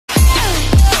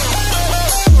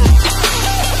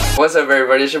What's up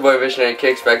everybody, it's your boy Visionary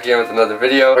Kicks back again with another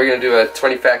video. We're gonna do a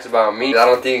 20 facts about me. I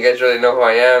don't think you guys really know who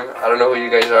I am. I don't know who you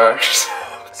guys are.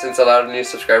 Since a lot of new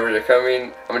subscribers are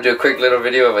coming, I'm gonna do a quick little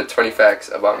video of a 20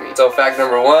 facts about me. So fact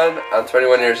number 1, I'm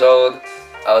 21 years old.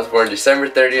 I was born December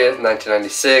 30th,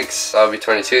 1996. So I'll be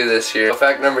 22 this year. So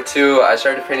fact number 2, I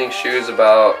started painting shoes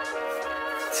about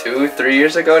 2-3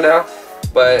 years ago now.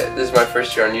 But this is my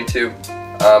first year on YouTube.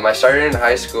 I started in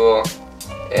high school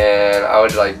and I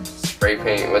would like spray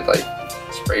paint with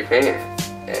spray paint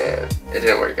and it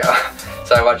didn't work out.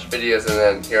 So I watched videos and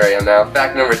then here I am now.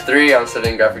 Fact number 3, I'm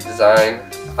studying graphic design.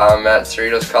 I'm at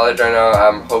Cerritos College right now.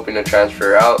 I'm hoping to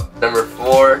transfer out. Number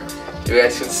 4, you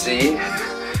guys can see,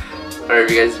 or if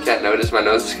you guys can't notice, my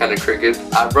nose is kind of crooked.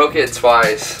 I broke it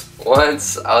twice.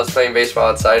 Once I was playing baseball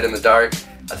outside in the dark.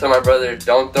 I told my brother,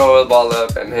 don't throw a ball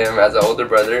up, and him, as an older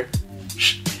brother,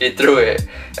 he threw it,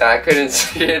 and I couldn't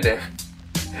see it, and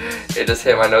it just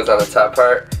hit my nose on the top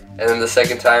part. And then the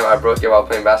second time I broke it while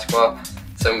playing basketball.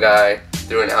 Some guy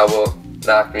threw an elbow,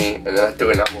 knocked me, and then I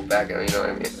threw an elbow back, and you know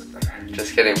what I mean?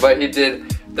 Just kidding. But he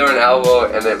did throw an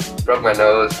elbow, and it broke my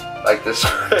nose like this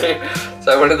way.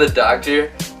 So I went to the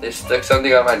doctor. They stuck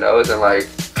something on my nose, and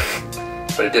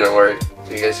but it didn't work.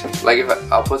 You guys can,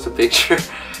 I'll post a picture,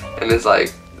 and it's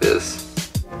like this.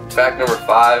 Fact number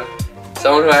 5.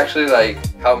 Someone who actually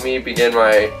helped me begin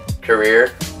my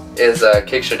career is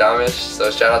Kikstradamus.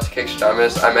 So shout out to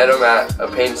Kikstradamus. I met him at a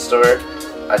paint store.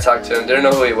 I talked to him, didn't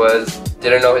know who he was,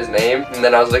 didn't know his name, and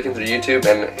then I was looking through YouTube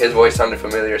and his voice sounded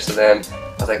familiar, so then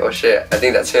I was like, oh shit, I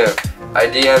think that's him. I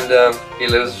DM'd him, he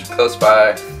lives close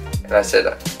by, and I said,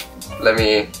 let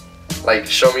me,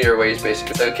 show me your ways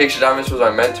basically. So Kikstradamus was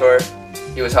my mentor.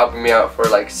 He was helping me out for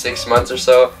 6 months or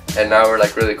so, and now we're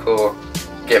really cool,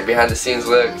 get behind the scenes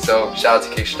look. So shout out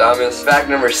to Kikstradamus. Fact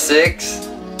number 6,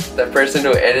 the person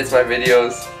who edits my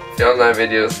videos, films my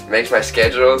videos, makes my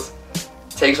schedules,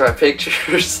 takes my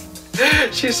pictures.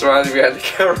 She's smiling behind the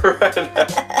camera right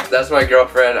now. That's my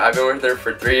girlfriend. I've been with her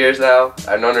for 3 years now.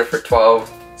 I've known her for 12,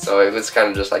 so it was kind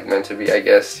of just meant to be, I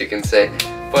guess you can say.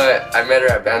 But I met her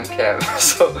at band camp,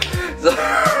 so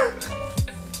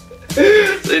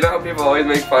you know how people always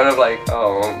make fun of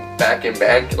oh, back in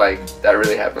band, that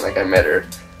really happened. I met her.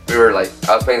 We were I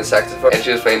was playing the saxophone and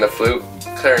she was playing the flute,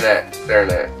 clarinet.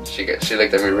 She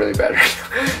looked at me really bad right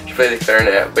now. She played the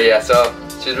clarinet. But yeah, so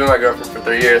she's been my girlfriend for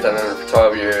 3 years. I've known her for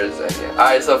 12 years, and yeah.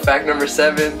 Alright, so fact number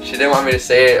 7. She didn't want me to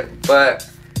say it, but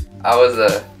I was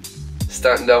a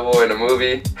stunt double in a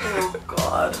movie. Oh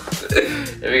god.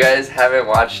 If you guys haven't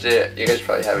watched it, you guys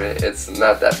probably haven't. It's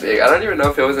not that big. I don't even know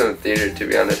if it was in the theater, to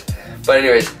be honest. But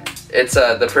anyways, it's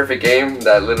The Perfect Game,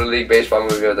 that Little League baseball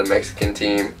movie of the Mexican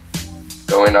team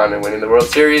going on and winning the World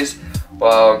Series.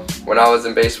 Well, when I was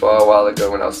in baseball a while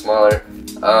ago, when I was smaller,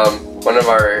 one of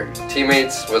our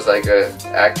teammates was an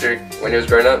actor when he was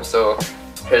growing up, so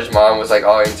his mom was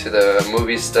all into the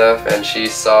movie stuff, and she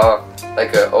saw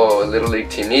a Little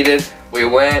League team needed. We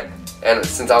went, and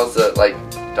since I was the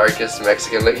darkest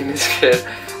Mexican looking kid,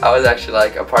 I was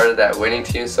actually a part of that winning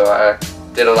team, so I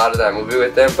did a lot of that movie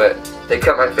with them, but they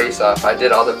cut my face off. I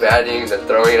did all the batting, the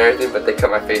throwing and everything, but they cut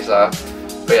my face off.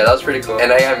 But yeah, that was pretty cool.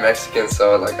 And I am Mexican,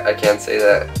 so I can't say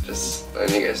that, just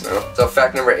letting you guys know. So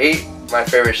fact number 8, my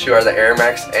favorite shoe are the Air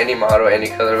Max. Any model, any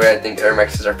colorway, I think Air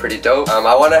Maxes are pretty dope.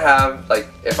 I want to have,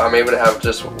 if I'm able to have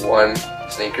just one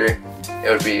sneaker, it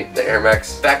would be the Air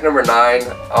Max. Fact number 9,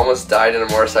 I almost died in a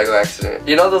motorcycle accident.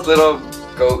 You know those little,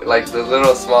 those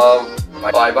little small,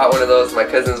 I bought one of those. My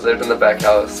cousins lived in the back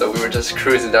house, so we were just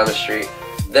cruising down the street.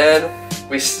 Then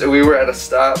we were at a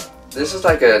stop. This is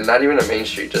not even a main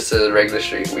street, just a regular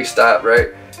street. We stopped, right?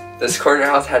 This corner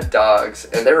house had dogs,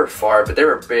 and they were far, but they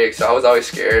were big, so I was always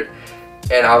scared.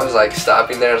 And I was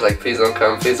stopping there. I was please don't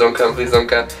come, please don't come, please don't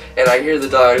come. And I hear the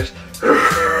dogs.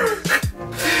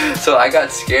 So I got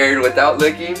scared without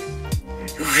looking.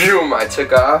 I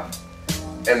took off,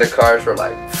 and the cars were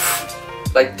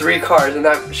 3 cars, and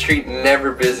that street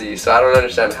never busy. So I don't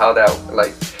understand how that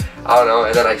I don't know.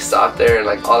 And then I stopped there,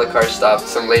 and all the cars stopped.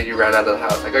 Some lady ran out of the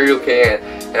house are you okay?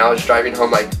 And I was driving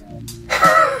home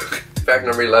Fact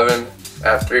number 11, I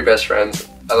have 3 best friends.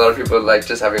 A lot of people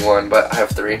just having one, but I have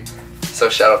 3. So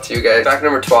shout out to you guys. Fact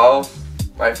number 12,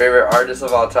 my favorite artist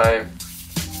of all time.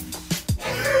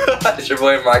 It's your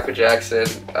boy Michael Jackson.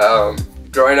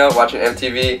 Growing up watching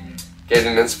MTV,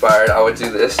 getting inspired, I would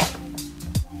do this.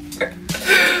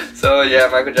 So yeah,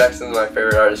 Michael Jackson's my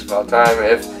favorite artist of all time.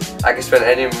 If I could spend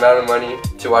any amount of money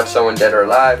to watch someone dead or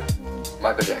alive,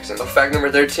 Michael Jackson. So fact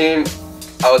number 13,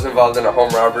 I was involved in a home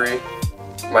robbery.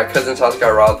 My cousin's house got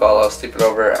robbed while I was sleeping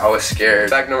over. I was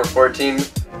scared. Fact number 14,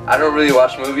 I don't really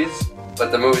watch movies,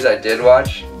 but the movies I did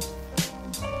watch,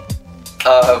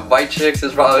 White Chicks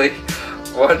is probably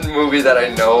one movie that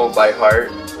I know by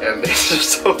heart, and it's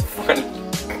just so funny.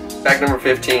 Fact number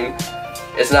 15,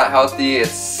 it's not healthy,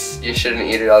 you shouldn't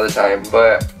eat it all the time,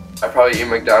 but I probably eat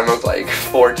McDonald's like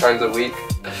 4 times a week.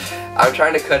 I'm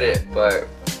trying to cut it, but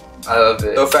I love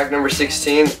it. So fact number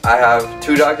 16, I have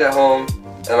 2 dogs at home,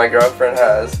 and my girlfriend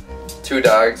has 2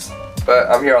 dogs, but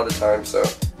I'm here all the time, so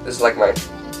this is like my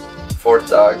 4th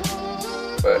dog,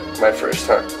 but my first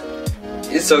time.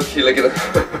 He's so cute, look at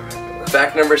him.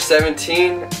 Fact number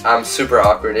 17, I'm super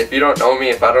awkward. If you don't know me,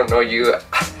 if I don't know you,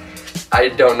 I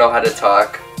don't know how to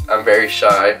talk. I'm very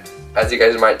shy. As you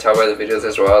guys might tell by the videos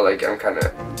as well, like I'm kind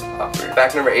of awkward.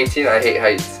 Fact number 18, I hate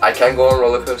heights. I can't go on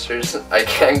roller coasters. I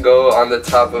can't go on the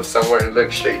top of somewhere and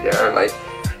look straight down. Like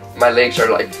my legs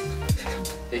are like,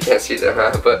 you can't see them,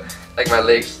 huh? But like my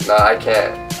legs, nah, I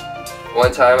can't.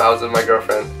 One time I was with my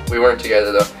girlfriend. We weren't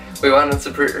together though. We went on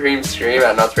Supreme Scream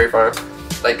at Knott's Berry Farm.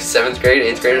 Like 7th grade,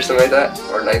 8th grade or something like that.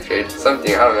 Or 9th grade,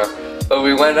 something, I don't know. But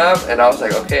we went up and I was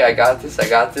like, okay, I got this, I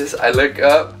got this. I look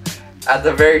up at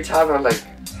the very top and I'm like,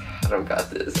 I don't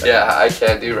got this. Yeah, I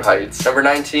can't do heights. Number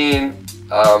 19,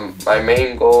 my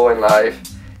main goal in life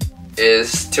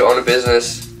is to own a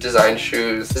business, design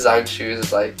shoes. Design shoes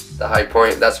is like the high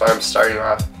point. That's why I'm starting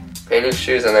off painting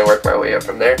shoes and then work my way up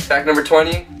from there. Fact number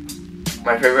 20,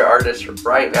 my favorite artist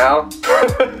right now,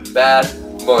 Bad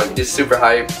Bunny. He's super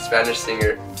hype, Spanish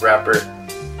singer, rapper,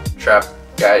 trap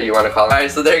guy, you want to call him. Alright,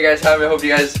 so there you guys have it. Hope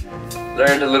you guys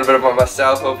learned a little bit about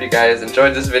myself. Hope you guys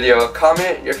enjoyed this video.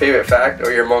 Comment your favorite fact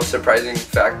or your most surprising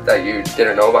fact that you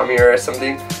didn't know about me or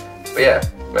something. But yeah,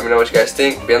 let me know what you guys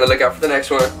think. Be on the lookout for the next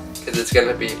one, because it's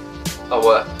gonna be a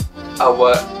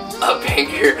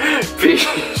banger.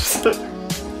 Peace.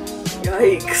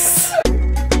 Yikes.